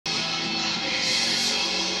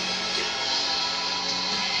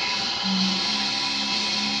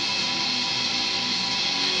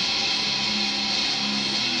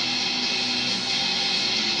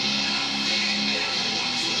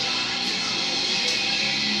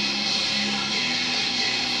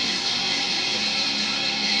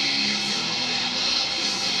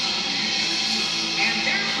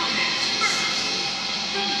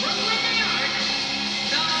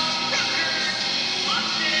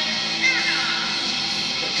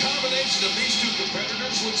combination of these two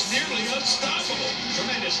competitors was nearly unstoppable.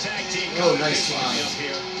 Tremendous tag team. Oh, nice fly. Up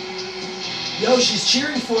here. Yo, she's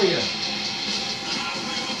cheering for you.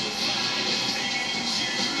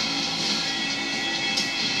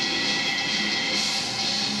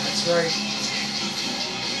 That's right.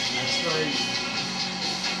 That's right.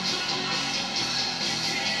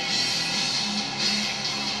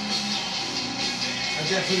 I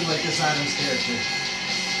definitely like this Adams character.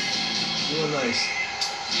 Real nice.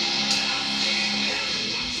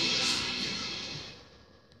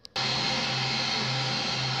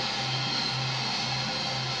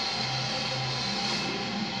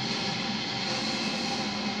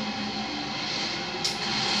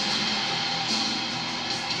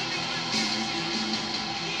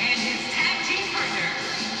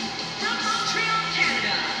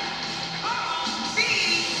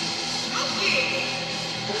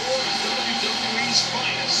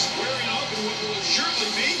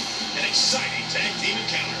 Exciting tag team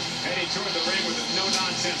encounter. Heading toward the ring with a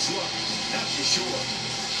no-nonsense look, that's for sure.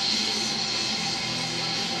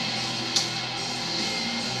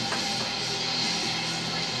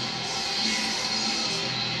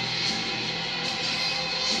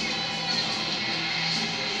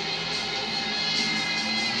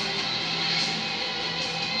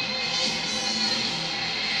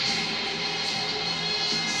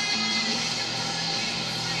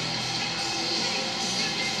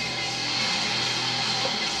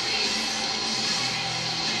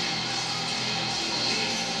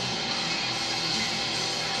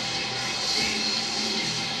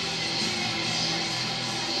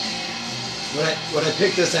 When I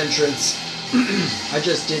picked this entrance, I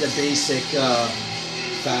just did a basic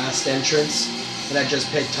fast entrance, and I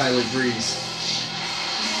just picked Tyler Breeze.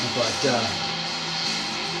 But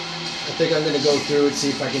I think I'm going to go through and see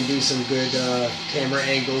if I can do some good camera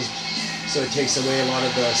angles, so it takes away a lot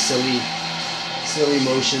of the silly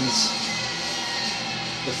motions,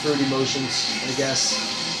 the fruity motions, I guess.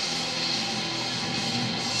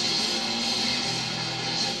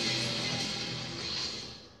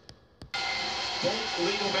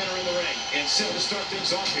 Legal men are in the ring, and set to start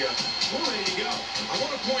things off here. We're ready to go. I want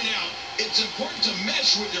to point out, it's important to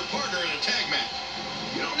mesh with your partner in a tag match.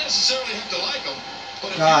 You don't necessarily have to like them, but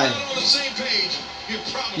if you're not on the same page, you're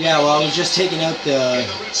probably... Yeah, well, I was just taking out the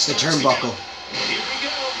turnbuckle. Here we go.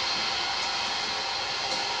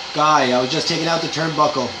 Guy, I was just taking out the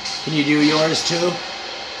turnbuckle. Can you do yours too?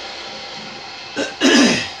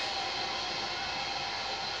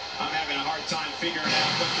 I'm having a hard time figuring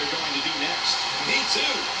out what they're going to do next. Me too.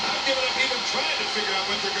 I've given up even trying to figure out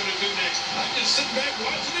what they're going to do next. I'm just sitting back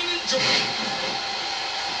watching and enjoying.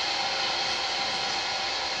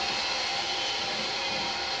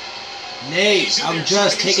 Nate, I'm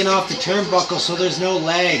just taking off the turnbuckle so there's no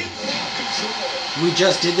lag. We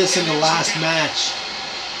just did this in the last match.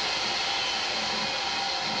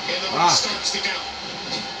 Fuck.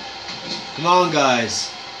 Come on, guys.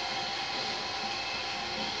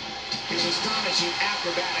 His astonishing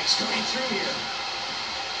acrobatics coming through here.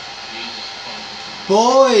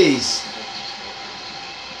 Boys!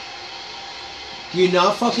 Do you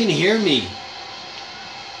not fucking hear me?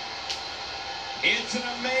 It's an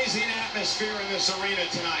amazing atmosphere in this arena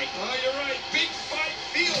tonight. Oh, you're right. Big fight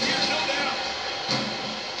field here, no doubt.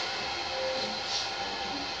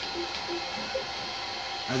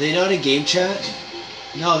 Are they not in game chat?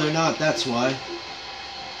 No, they're not. That's why.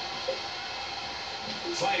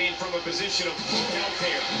 Fighting from a position of full health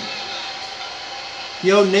here.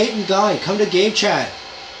 Yo, Nate and Guy, come to game chat.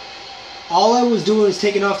 All I was doing was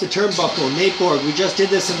taking off the turnbuckle. Nateborg, we just did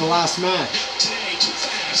this in the last match. Today, too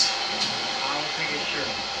fast.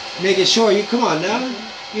 Making sure. You come on now.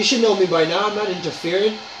 You should know me by now. I'm not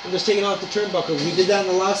interfering. I'm just taking off the turnbuckle. We did that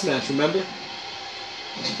in the last match, remember?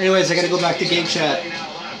 Anyways, I gotta go back to game chat.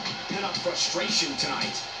 Pent-up frustration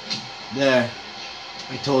tonight. There.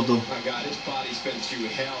 I told them. My God, his body's been through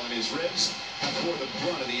hell, and his ribs have bore the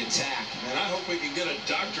brunt of the attack. And I hope we can get a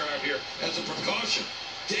doctor out here as a precaution.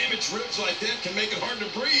 Damaged ribs like that can make it hard to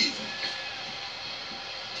breathe.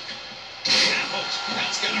 Ouch,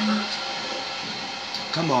 that's gonna hurt.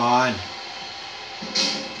 Come on.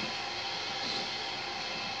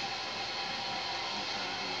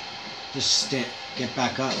 Just get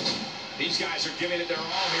back up. These guys are giving it their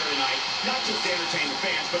all here tonight, not just to entertain the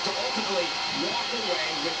fans, but to ultimately walk away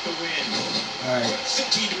with the win. All right. What's the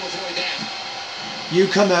key to avoid that? You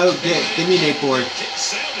come out. Give me Nateborg. It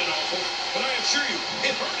sounded awful, but I assure you,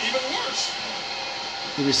 it hurt even worse.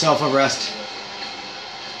 Give yourself a rest.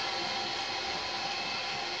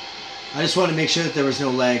 I just want to make sure that there was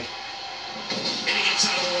no lag. And he gets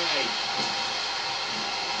out of the way.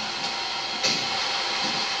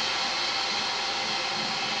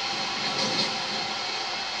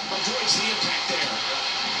 Watch the impact there.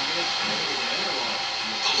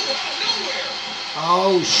 Oh, out of nowhere.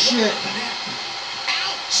 Oh shit!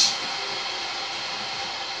 Ouch.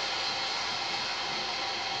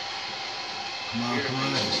 Come on, come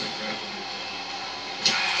on.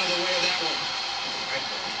 Got out of the way of that one.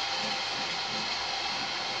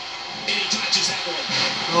 And he touches that one.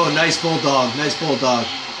 Oh, nice bulldog, nice bulldog.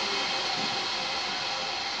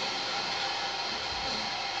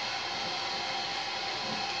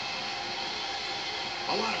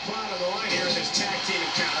 A lot of pride on the line here in this tag team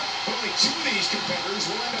encounter. Only two of these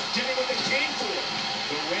competitors will end up getting what they came for.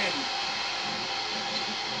 The win.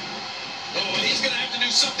 Oh, and he's going to have to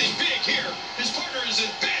do something big here. His partner is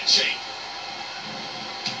in bad shape.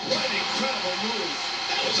 What an incredible move.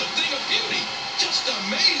 That was a thing of beauty. Just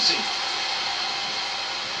amazing.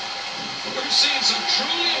 We're seeing some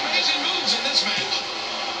truly amazing moves in this match.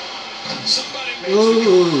 Somebody makes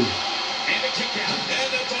Ooh. And a kick out.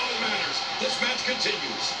 And that's all that matters. This match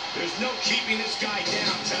continues. There's no keeping this guy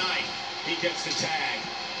down tonight. He gets the tag.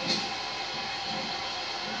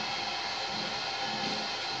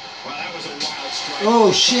 Wow, that was a wild strike.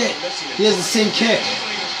 Oh shit! He has the same kick.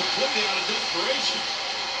 Somebody was completely out of desperation.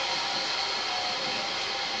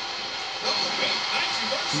 Oh, nice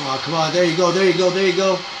reversal. Come on, come on. There you go, there you go, there you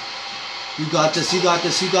go. You got this, you got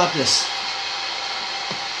this, you got this.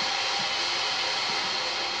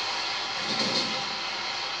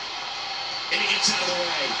 And he gets out of the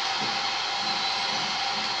way.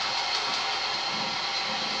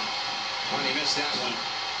 Oh, and he missed that one.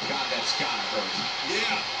 God, that's gotta hurt.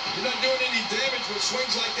 Yeah, you're not doing any damage with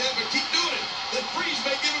swings like that, but keep doing it. That freeze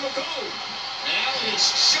may give him a cold. Now it's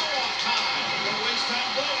show-off time. Don't waste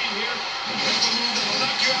time blowing here. That's a move that'll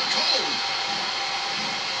knock you out cold.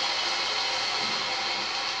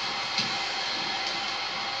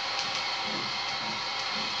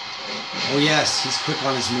 Oh yes, he's quick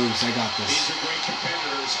on his moves. I got this. These are great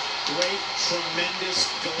competitors. Great, tremendous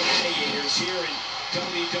gladiators here in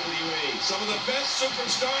WWE. Some of the best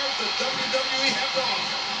superstars that WWE have to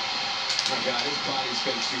offer. My God, his body's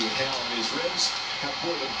been through hell, and his ribs have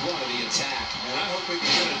bore the brunt of the attack. And I hope we can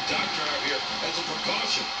get a doctor out here as a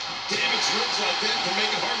precaution. Damaged ribs like that can make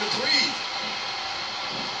it hard to breathe.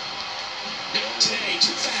 Not today,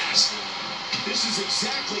 too fast. This is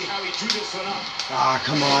exactly how he drew this one up. Ah,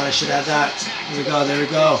 come on, I should have that. There we go, there we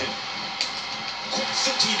go. Quick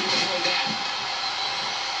thinking to avoid that.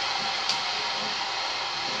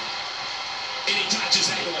 And he touches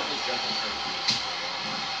that one.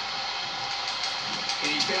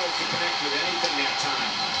 And he fails to connect with anything that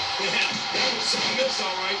time. Yeah, that was some miss,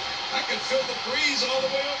 all right. I can feel the breeze all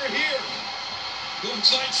the way over here.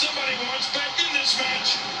 Looks like somebody wants back in this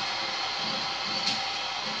match.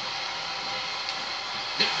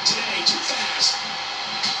 Not today, too fast.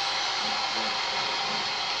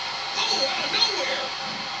 Oh, out of nowhere.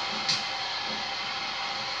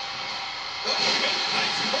 Oh,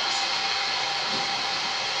 nice reversal.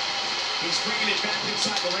 He's bringing it back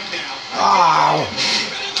inside the ring now. Ow!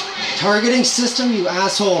 Keep it in the ring. Targeting system, you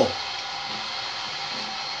asshole.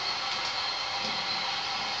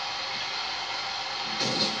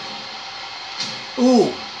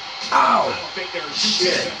 Ooh. Ow. I don't think there are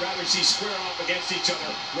shooters that rather see square off against each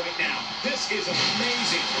other right now. This is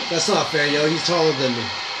amazing. That's not fair, yo. He's taller than me.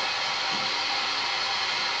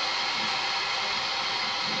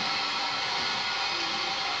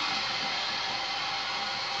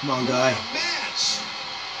 Come on, guy. A match.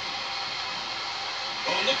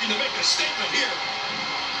 Oh, looking to make a statement here.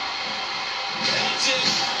 That's it.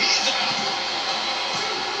 He's out.